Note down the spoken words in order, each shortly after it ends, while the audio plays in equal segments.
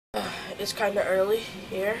it's kind of early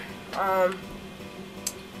here. But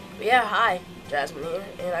yeah, hi, Jasmine here,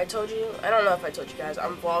 and I don't know if I told you guys,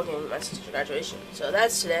 I'm vlogging my sister's graduation. So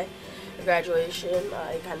that's today, the graduation.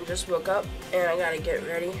 I kind of just woke up, and I gotta get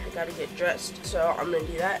ready, I gotta get dressed. So I'm gonna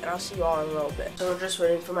do that, and I'll see you all in a little bit. So we're just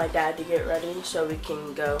waiting for my dad to get ready so we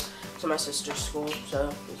can go to my sister's school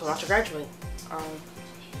so we can watch her graduate.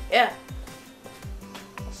 Yeah.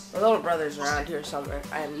 My little brother's around here somewhere.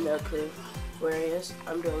 I have no clue where he is.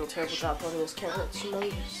 I'm doing a terrible job holding this camera. It's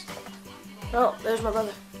humongous. Oh, there's my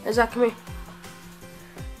brother. Hey, Zach, come here.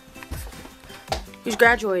 Who's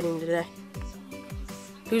graduating today?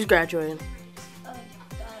 Who's graduating? Her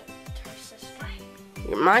sister.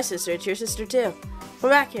 You're my sister. It's your sister, too. Come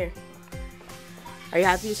back here. Are you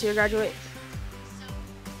happy to see her graduate?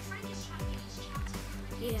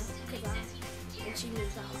 Yeah, because when she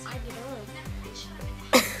moves out, I get on.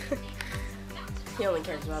 He only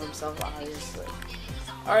cares about himself, obviously.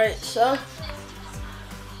 Alright, so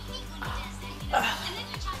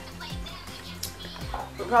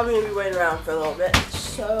we're probably going to be waiting around for a little bit.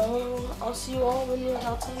 So I'll see you all when we're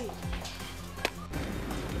about to leave.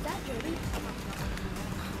 Is that Jody?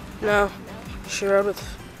 No, she rode with.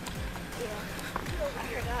 Yeah. I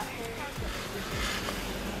forgot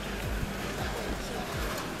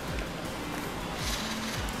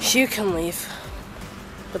her. You can leave.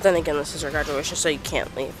 But then again, this is her graduation, so you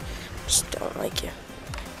can't leave. Just don't like you.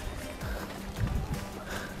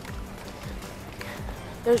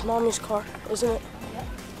 There's Mommy's car, isn't it? Yep.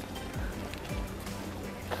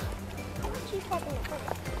 She's probably in front.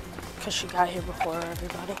 Because she got here before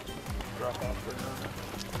everybody. Drop off for now.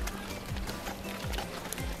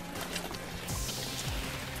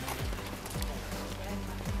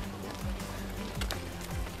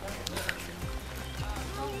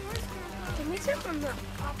 Can we sit from the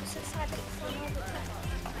opposite side of the front all the time?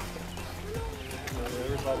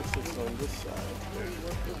 Everybody sits on this side.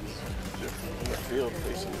 In the field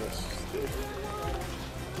facing this.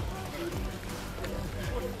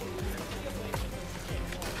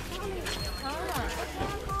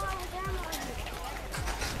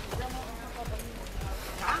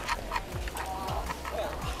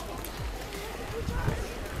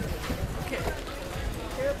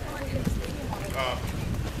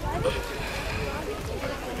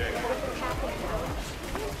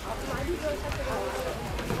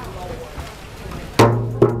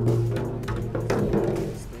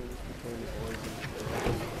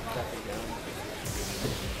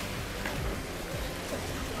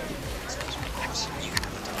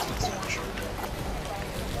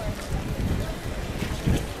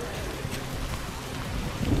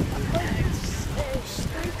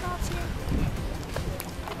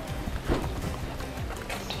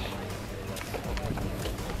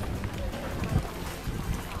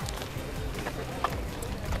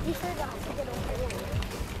 You forgot to get over here.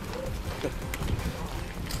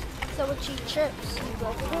 So when she trips, you go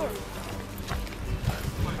over here.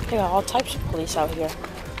 They got all types of police out here.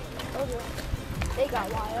 Oh, yeah. They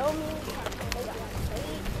got Wyoming. They got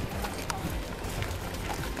state.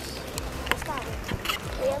 It's got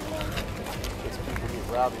family. These people get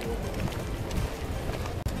rowdy over there.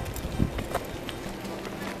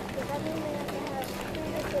 Does that mean they have to have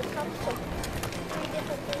 3 different cups from 3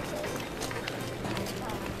 different places?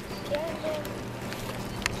 Camden.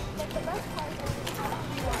 But the best part is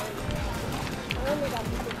I only got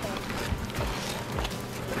music there.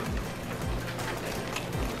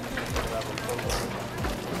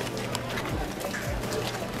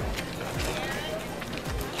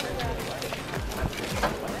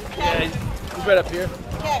 Yeah, he's right up here.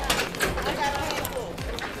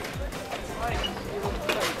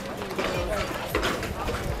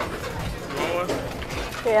 You want one?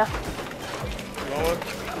 Yeah. You want one?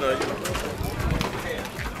 No, you don't.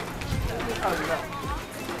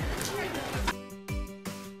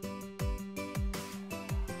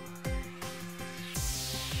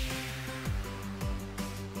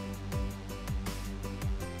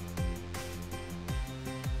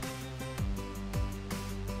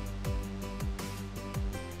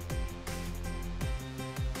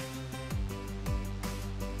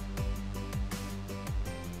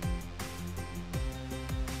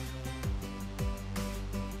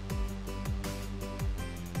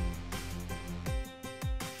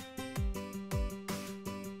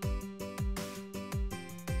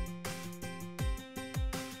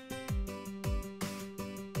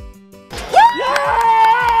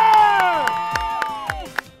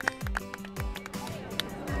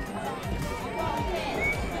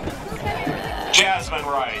 Jasmine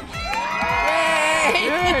Wright. Hey,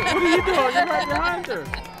 what are you doing? You're right behind her.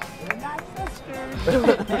 We're not sisters.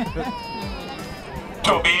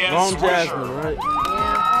 Tobias Wrong Swisher. Jasmine, right?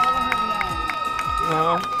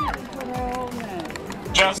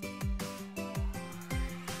 Just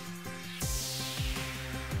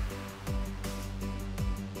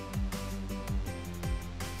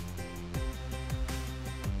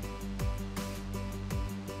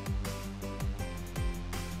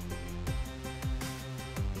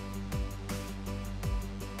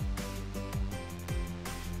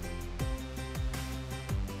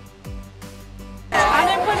I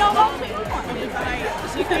didn't put no motion.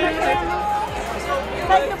 Take the picture again.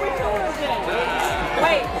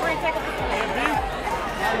 Wait, Bree, take a picture.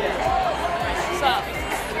 What's up?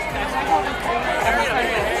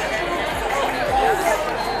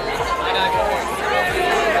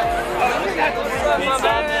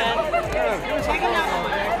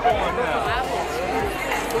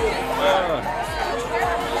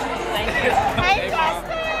 Hey,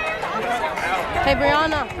 Justin. Hey,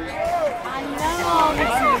 Brianna. I know.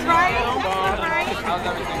 This is right.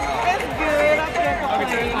 It's good. I can't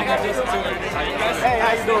complain. Hey,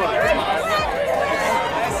 how you doing?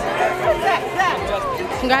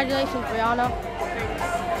 Congratulations, Brianna.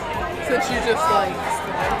 Since you just like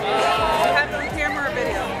have it on camera or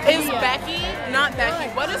video. Is Becky, not Becky,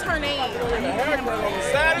 what is her name?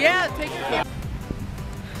 Yeah, take your camera.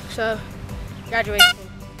 So, graduation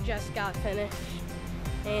just got finished,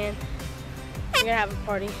 and we're gonna have a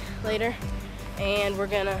party later, and we're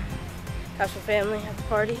gonna have some family, have a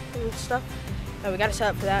party and stuff. And we gotta set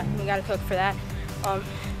up for that, and we gotta cook for that.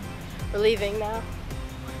 We're leaving now,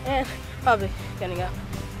 and probably gonna go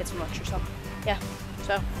get some lunch or something. Yeah,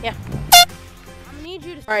 so yeah. I'm gonna need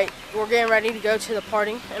you to. All right, we're getting ready to go to the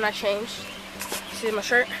party, and I changed. See my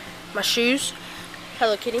shirt, my shoes,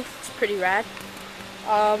 Hello Kitty. It's pretty rad.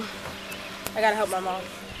 I gotta help my mom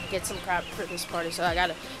get some crap for this party, so I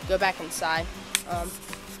gotta go back inside.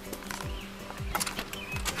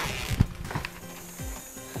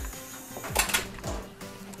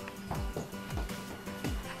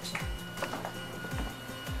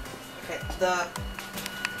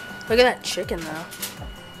 Look at that chicken though.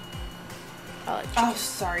 I like chicken. Oh,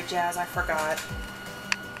 sorry, Jazz, I forgot.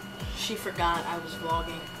 She forgot I was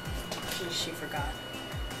vlogging. She forgot.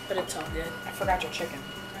 But it's all good. I forgot your chicken.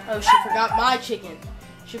 Oh, she forgot my chicken.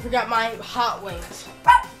 She forgot my hot wings.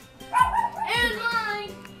 And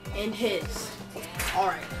mine. And his.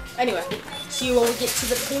 Alright. Anyway, see you when we get to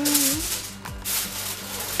the thing.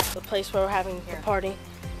 The place where we're having the party.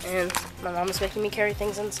 And my mom is making me carry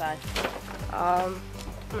things inside. I'm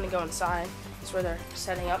gonna go inside. It's where they're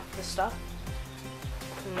setting up the stuff.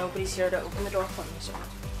 And nobody's here to open the door for me, so.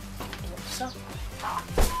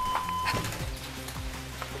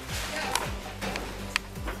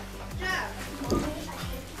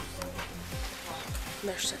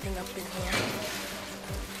 They're setting up in here.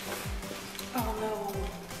 Oh no.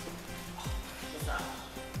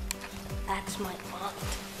 That's my aunt.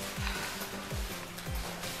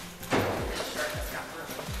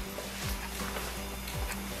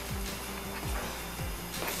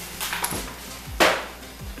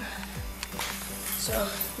 So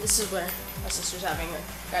this is where my sister's having her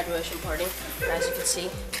graduation party. And as you can see,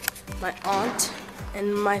 my aunt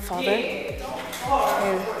and my father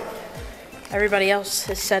and everybody else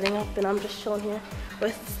is setting up, and I'm just chilling here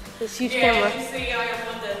with this huge camera. As you see, I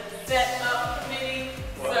am on the set up committee,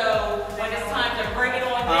 so when it's time to bring it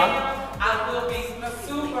on down, I will be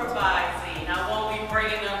supervising. I won't be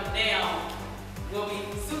bringing them down. We'll be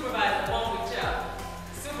supervising, won't we, Chuck?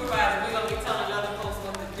 Supervising, we're going to be telling other folks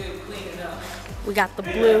what to do, clean it up. We got the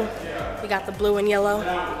blue. We got the blue and yellow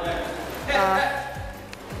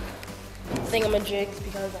thingamajigs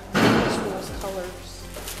because the school's colors.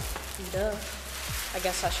 Duh. I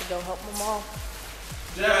guess I should go help my mom.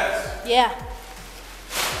 Jazz, Yeah.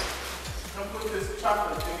 come put this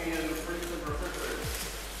chocolate thingy in the freezer and refrigerator.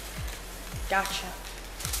 Gotcha.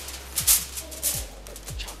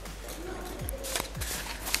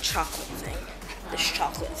 Chocolate thing. This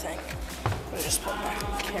chocolate thing. Let me just put my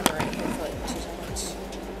camera in here for like 2 seconds.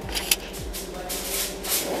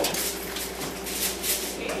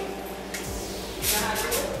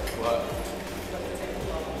 What?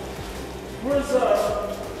 Where's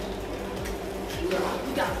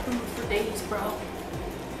we got food for days, bro.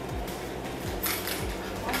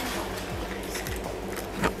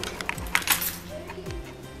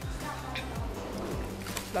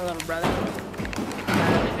 My little brother.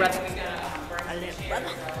 My little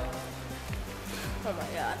brother. Oh my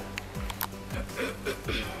god.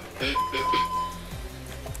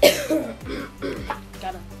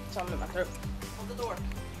 Got something in my throat. Hold the door.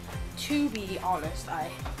 To be honest, I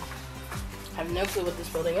have no clue what this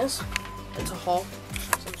building is. It's a hall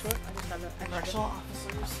of some sort. I just have no Correctional officer.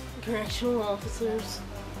 correctional officers.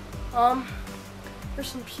 There's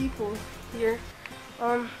some people here.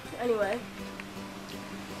 Anyway,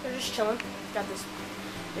 they're just chilling. Got this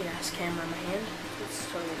big ass camera in my hand. It's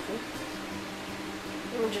totally cool.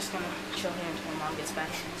 And we're just gonna chill here until my mom gets back.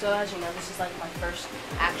 So as you know, this is like my first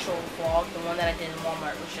actual vlog. The one that I did in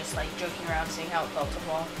Walmart was just like joking around, seeing how it felt to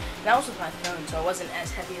vlog. And that was with my phone, so it wasn't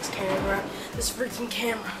as heavy as carrying around this freaking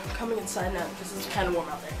camera. I'm coming inside now because it's kind of warm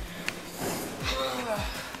out there.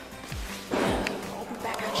 I'll be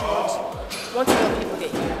back at you once more people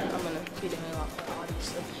get here. I'm gonna be doing a lot more,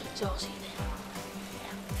 obviously. So I'll see you then.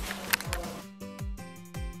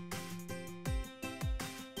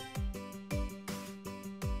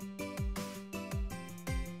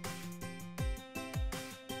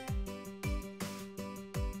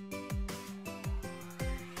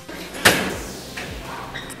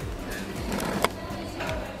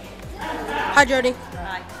 Hi, Jody.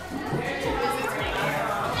 Hi.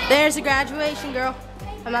 There's the graduation, girl.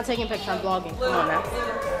 I'm not taking a picture, I'm vlogging. Come on now.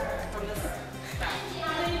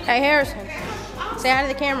 Hey, Harrison. Say hi to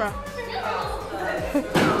the camera.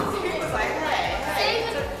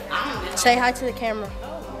 Say hi to the camera.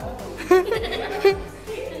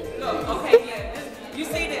 Look, okay, yeah. You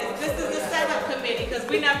see this? This is the setup committee because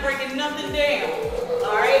we're not breaking nothing down.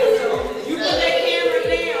 All right? So you put that camera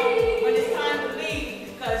down when it's time to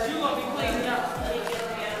leave because you're going to be cleaning up.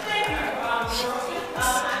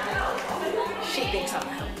 She thinks I'm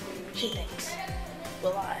helping. She thinks.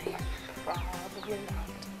 Will I? Probably not.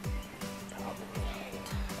 Probably not.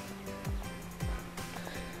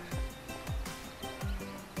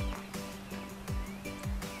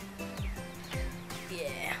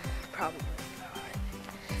 Yeah, probably not.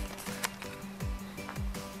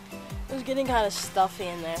 It was getting kind of stuffy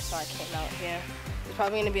in there, so I came out here. There's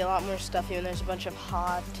probably going to be a lot more stuffy when there's a bunch of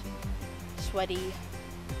hot, sweaty,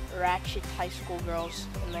 ratchet high school girls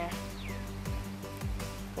in there.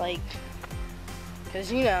 Like, cause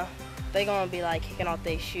you know, they gonna be like kicking off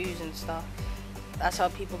their shoes and stuff. That's how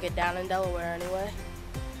people get down in Delaware anyway.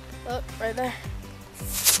 Look, right there.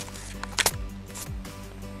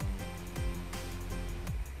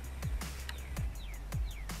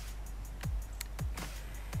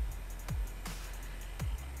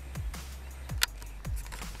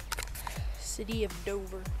 City of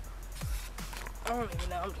Dover. I don't even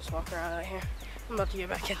know, I'm just walking around out here. I'm about to get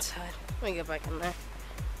back inside. Let me get back in there.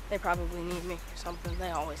 They probably need me for something. They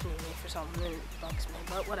always need me for something. It bugs me,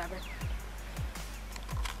 but whatever.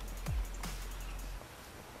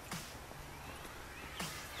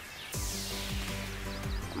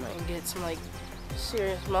 I'm gonna get some like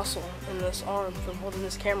serious muscle in this arm from holding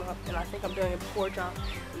this camera up, and I think I'm doing a poor job,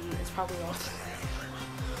 and it's probably wrong.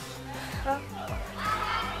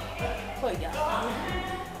 What you got?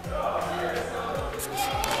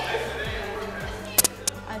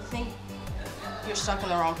 I think you're stuck in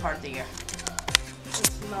the wrong part of the year.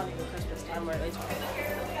 It's not even Christmas time, or at least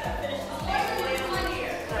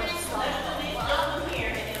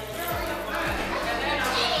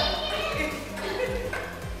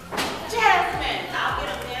Jasmine,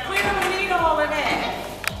 we don't need all of that.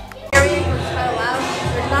 area is kind of loud.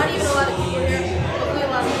 There's not even a lot of people here. Hopefully a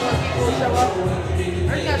lot of people will show up.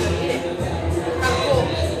 Our guys are eating. Kind of cool.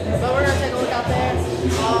 But we're gonna take a look out there.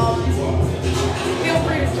 Feel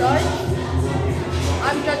free to judge.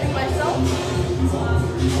 I'm judging myself.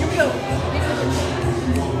 Here we go.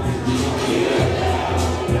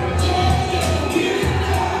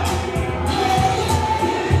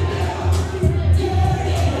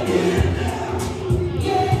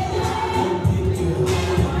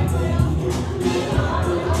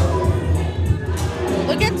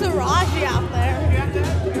 Look at Taraji out there.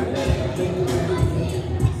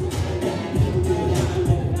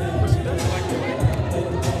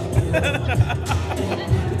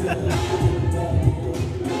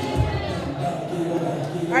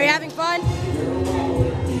 Are you having fun? Is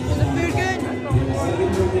the food good?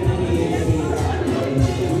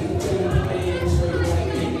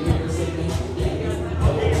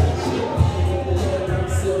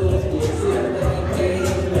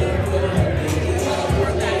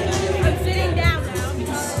 I'm sitting down now.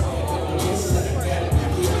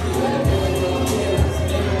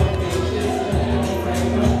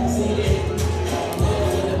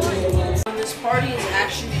 This party is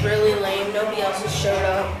actually really lame. Nobody else has showed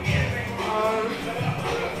up.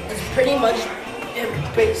 It's pretty much a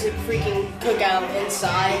basic freaking cookout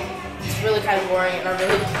inside. It's really kind of boring, and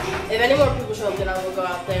if any more people show up, then I will go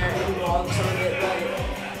out there and vlog some of it, but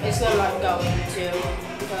basically I'm not going to,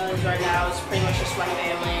 because right now it's pretty much just my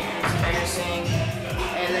family, and it's embarrassing,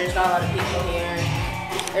 and there's not a lot of people here.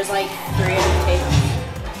 There's like 3 at the table.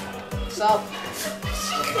 So,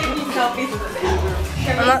 puppies in the bathroom.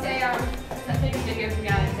 Can I'm we not- say, let's make a video from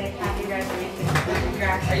now and say happy graduation.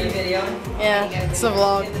 Congrats. Are you videoing? Yeah, it's a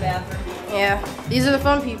vlog. In the bathroom. Yeah, these are the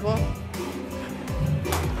fun people. Are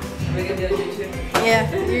we gonna be on YouTube?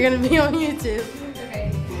 Yeah, you're gonna be on YouTube.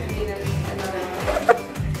 Okay, it's gonna be another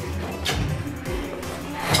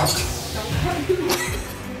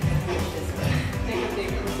Take a big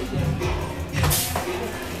decision.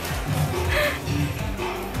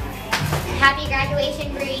 Happy graduation,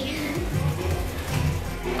 Bree.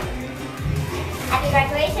 Happy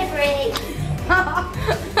graduation, Bree. I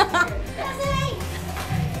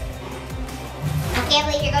can't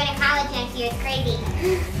believe you're going to college next year. It's crazy.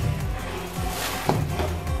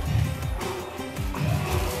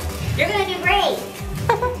 You're going to do great.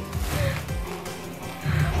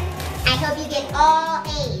 I hope you get all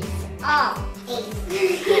A's. All A's.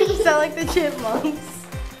 You sound like the chipmunks.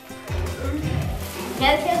 No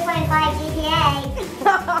 2.5 GPA.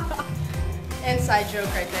 Inside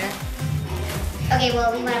joke right there. Okay,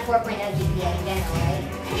 well, we want a 4.0 GPA in general, right?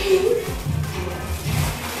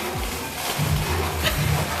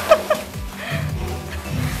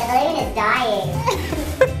 Elaine is dying.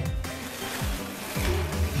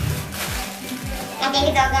 I think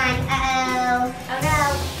it's all gone. Uh-oh. Oh no.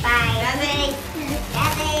 Bye. Nothing.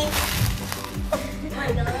 Nothing.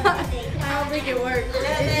 I don't think it worked. It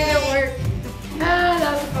didn't work. Ah,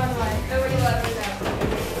 that was a fun one. Nobody let me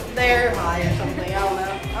know. They're high or something. I don't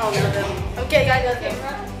know. I don't know them. Okay, guys, let's go.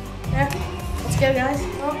 Yeah. Let's go, guys.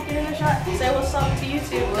 Well, give it a shot. Say what's up to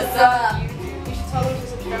YouTube. What's up? You should tell them to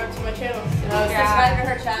subscribe to my channel. Subscribe to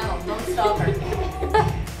her channel. Don't stop her.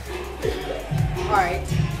 Alright.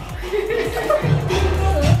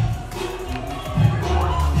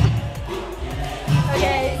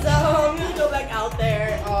 Okay, so I'm gonna go back out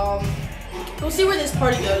there. We'll see where this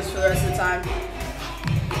party goes for the rest of the time.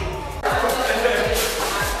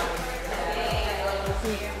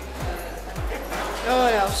 No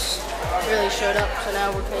one else really showed up, so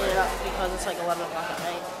now we're cleaning up because it's like 11 o'clock at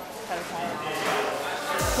night. Kind of tired.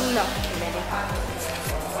 Clean up, committee.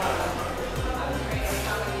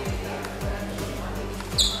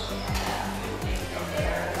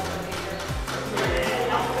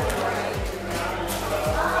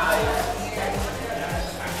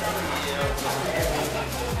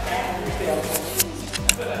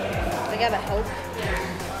 I gotta help.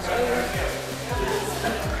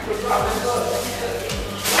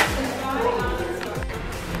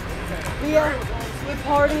 Yeah, the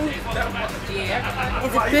party is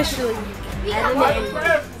officially at an end.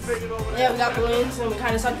 Yeah, we got balloons and we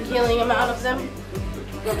kind of sucked the helium out of them.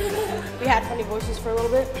 We had funny voices for a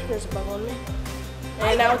little bit. There's a bubble in me.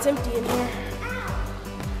 And now it's empty in here.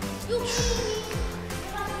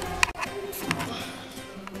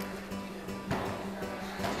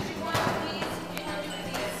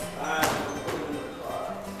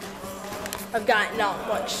 I've got not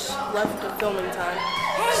much left of filming time.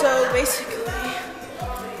 So basically,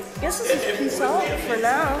 I guess this is peace out for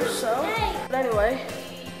now, so. But anyway,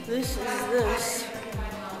 this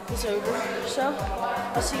is over. So,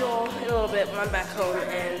 I'll see you all in a little bit when I'm back home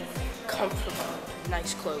and comfortable,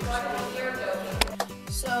 nice clothes.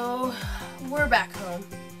 So, we're back home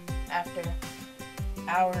after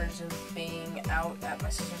hours of being out at my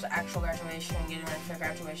sister's actual graduation and getting ready for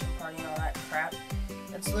graduation party and all that crap.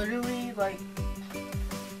 It's literally like,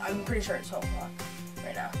 I'm pretty sure it's 12 o'clock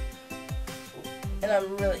right now. And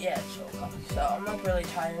I'm really, yeah, it's 12 o'clock. So I'm like really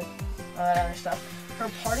tired, all that other stuff. Her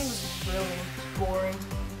party was really boring,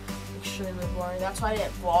 extremely boring. That's why I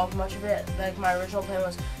didn't vlog much of it. Like my original plan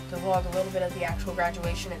was to vlog a little bit of the actual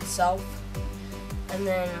graduation itself and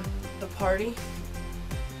then the party.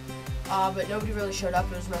 But nobody really showed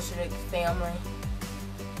up. It was mostly like family.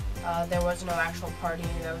 There was no actual party.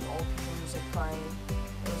 There was old people music playing.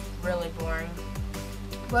 It was really boring.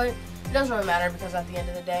 But it doesn't really matter because at the end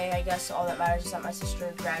of the day, I guess all that matters is that my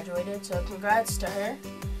sister graduated. So congrats to her.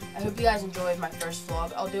 I hope you guys enjoyed my first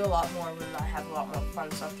vlog. I'll do a lot more when I have a lot more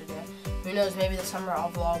fun stuff to do. Who knows, maybe this summer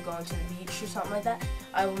I'll vlog going to the beach or something like that.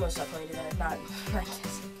 I will most definitely do that, not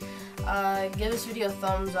kissing. Give this video a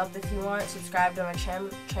thumbs up if you want. Subscribe to my channel.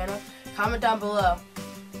 Comment down below.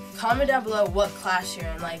 Comment down below what class you're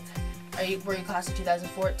in. Like, were you class of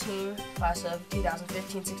 2014, class of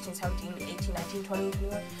 2015, 16, 17, 18, 19, 20,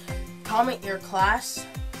 21? Comment your class.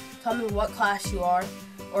 Tell me what class you are,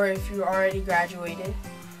 or if you already graduated.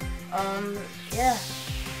 Yeah.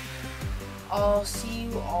 I'll see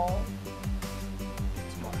you all